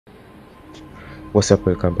What's up,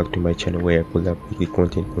 welcome back to my channel where I pull up weekly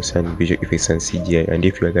content concerning visual effects and CGI. And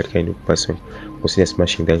if you are that kind of person, consider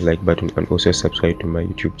smashing that like button and also subscribe to my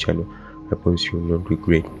YouTube channel. I promise you will not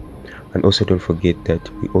regret. And also don't forget that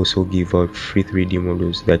we also give out free 3D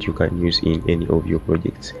models that you can use in any of your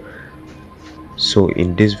projects. So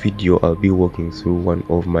in this video I'll be walking through one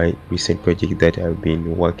of my recent projects that I've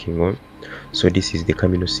been working on. So this is the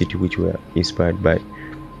Kamino city, which were inspired by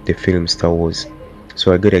the film Star Wars.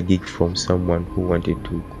 So I got a gig from someone who wanted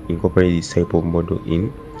to incorporate this type of model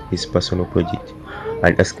in his personal project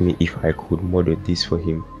and asked me if I could model this for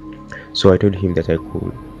him. So I told him that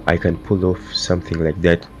I can pull off something like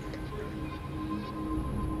that.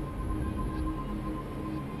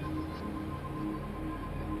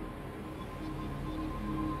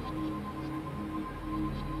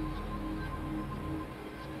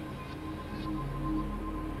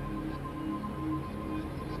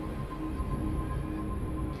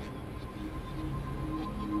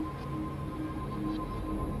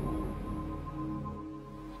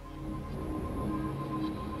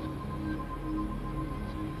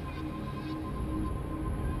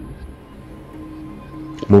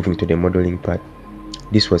 Moving to the modeling part,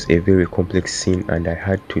 this was a very complex scene and I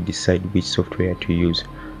had to decide which software to use.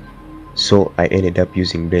 So I ended up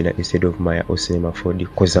using Blender instead of Maya or Cinema 4D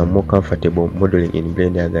because I'm more comfortable modeling in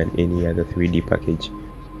Blender than any other 3D package.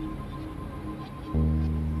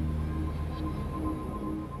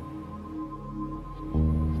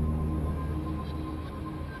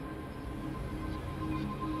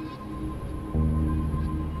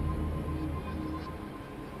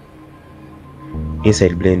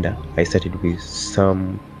 Inside Blender, I started with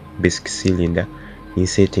some basic cylinder,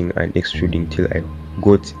 inserting and extruding till I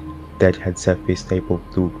got that hard surface type of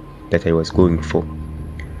look that I was going for.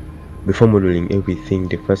 Before modeling everything,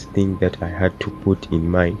 the first thing that I had to put in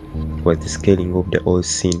mind was the scaling of the whole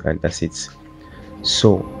scene and assets.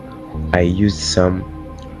 So I used some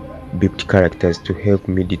beeped characters to help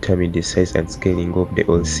me determine the size and scaling of the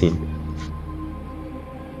whole scene.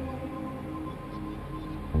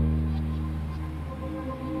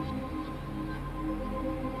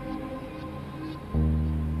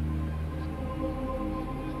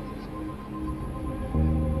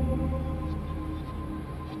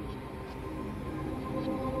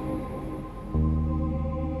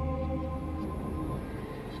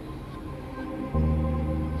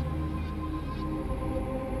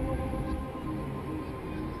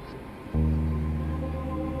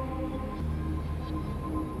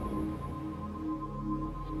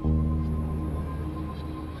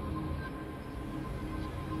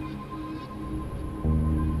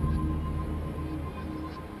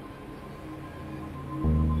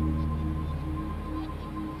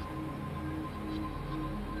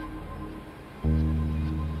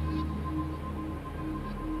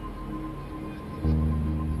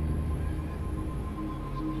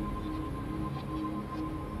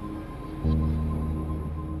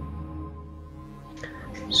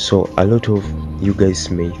 So a lot of you guys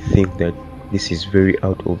may think that this is very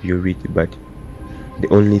out of your reach, but the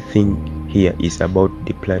only thing here is about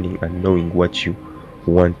the planning and knowing what you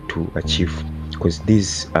want to achieve, because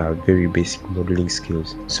these are very basic modeling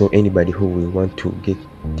skills. So anybody who will want to get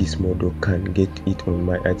this model can get it on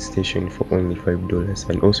my ad station for only $5.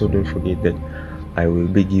 And also don't forget that I will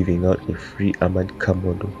be giving out a free armored car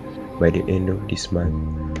model by the end of this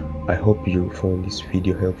month. I hope you found this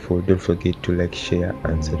video helpful. Don't forget to like, share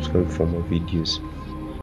and subscribe for more videos.